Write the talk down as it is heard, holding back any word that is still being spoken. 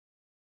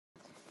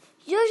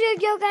Yo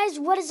guys,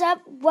 what is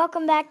up?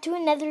 Welcome back to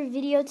another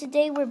video.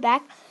 Today we're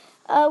back.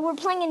 We're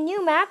playing a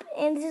new map,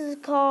 and this is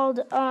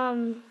called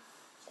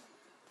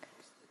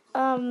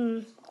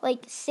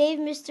like Save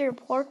Mr.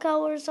 Porco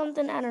or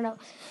something. I don't know.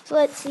 So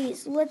let's see.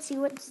 What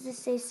does this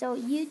say? So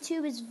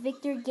YouTube is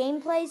Victor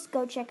Gameplays.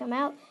 Go check him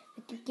out.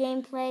 Victor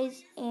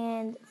Gameplays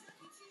and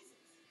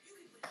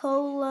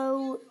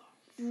Colo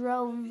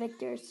Drove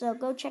Victor. So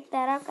go check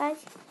that out,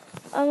 guys.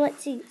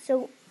 Let's see.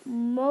 So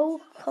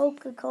Mo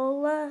Coca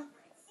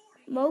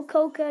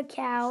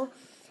Cow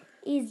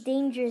is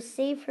dangerous.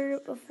 Save her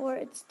before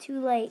it's too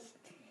late.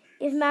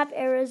 If map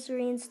errors,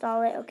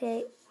 reinstall it.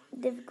 Okay.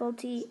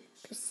 Difficulty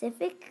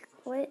Pacific.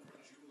 What?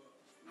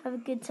 Have a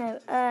good time.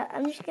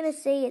 I'm just gonna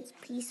say it's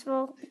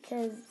peaceful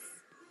because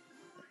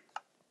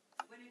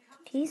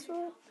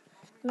peaceful.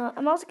 No,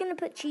 I'm also gonna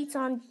put cheats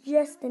on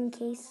just in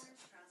case.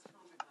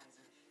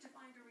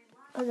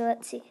 Okay,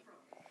 let's see.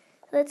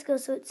 Let's go.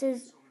 So it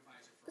says.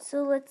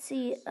 So let's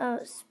see.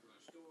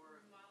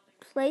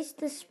 Place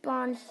the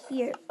spawn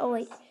here. Oh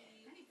wait,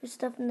 there's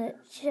stuff in the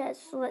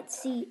chest. So let's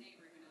see.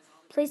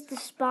 Place the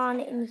spawn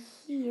in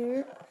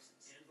here,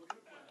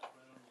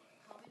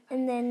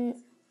 and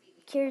then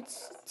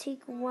carrots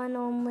take one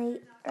only.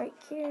 Alright,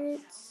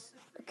 carrots.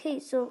 Okay,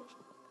 so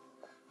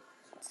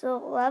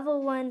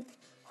level 1,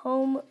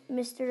 home,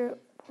 Mr.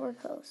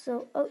 Porco.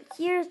 So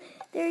there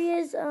he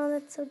is. Oh,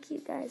 that's so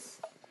cute, guys.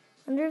 I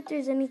wonder if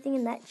there's anything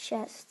in that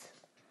chest.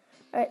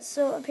 Alright,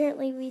 so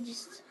apparently we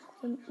just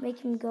make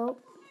him go.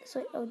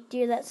 So, oh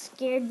dear, that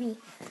scared me.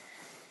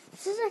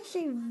 This is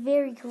actually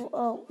very cool.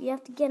 Oh, you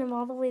have to get him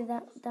all the way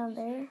down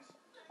there.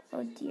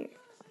 Oh dear.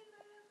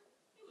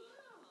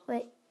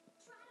 Wait.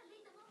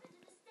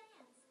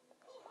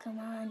 Come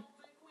on.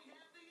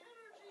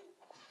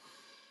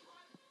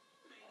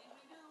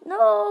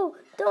 No!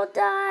 Don't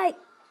die!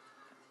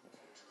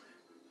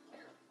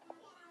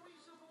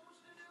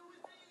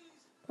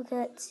 Okay,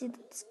 let's see.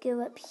 Let's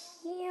go up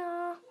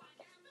here.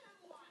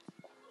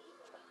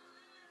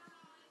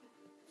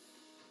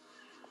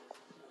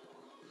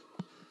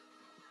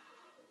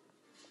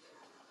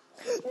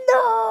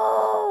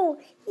 No!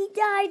 He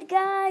died,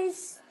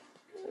 guys.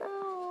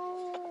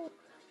 No.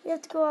 We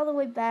have to go all the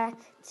way back,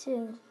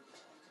 too.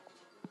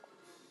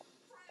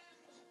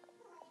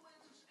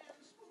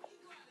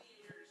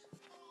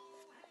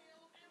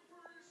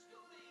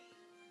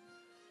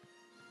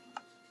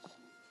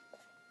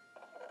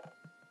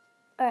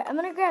 Alright, I'm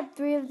gonna grab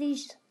 3 of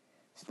these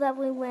so that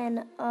way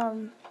when,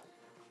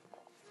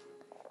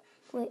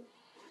 wait.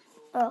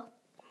 Oh.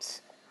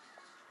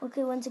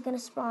 Okay, when's it gonna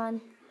spawn?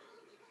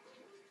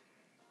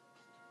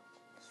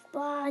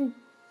 Spawn.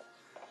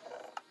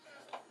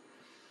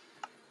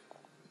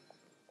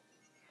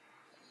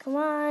 Come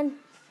on.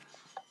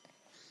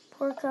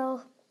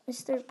 Porco.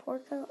 Mr.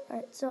 Porco.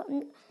 Alright, so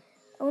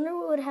I wonder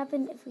what would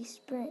happen if we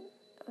sprint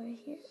over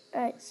here.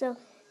 Alright, so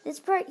this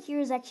part here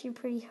is actually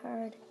pretty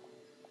hard.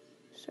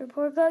 Mr.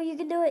 Porco, you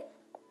can do it.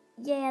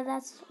 Yeah,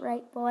 that's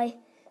right, boy.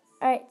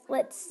 Alright,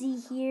 let's see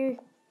here.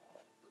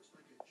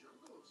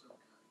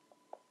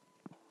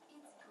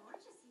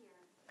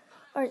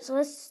 Alright, so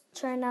let's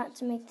try not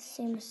to make the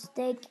same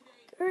mistake.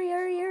 Hurry,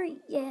 hurry, hurry.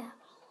 Yeah.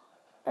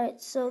 Alright,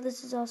 so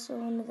this is also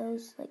one of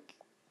those, like...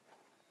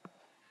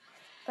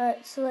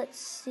 Alright, so let's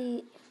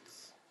see.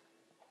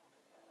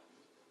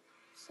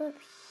 What's up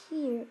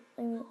here?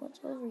 I mean, what's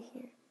over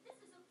here?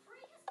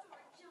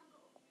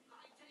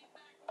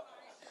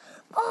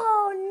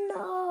 Oh,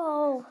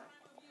 no!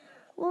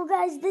 Well,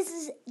 guys, this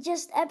is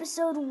just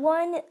episode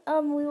 1.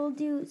 We will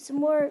do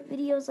some more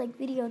videos, like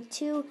video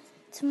 2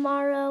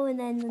 tomorrow, and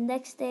then the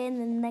next day, and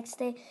then the next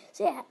day.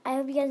 So, yeah, I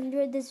hope you guys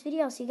enjoyed this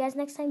video. I'll see you guys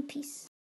next time. Peace.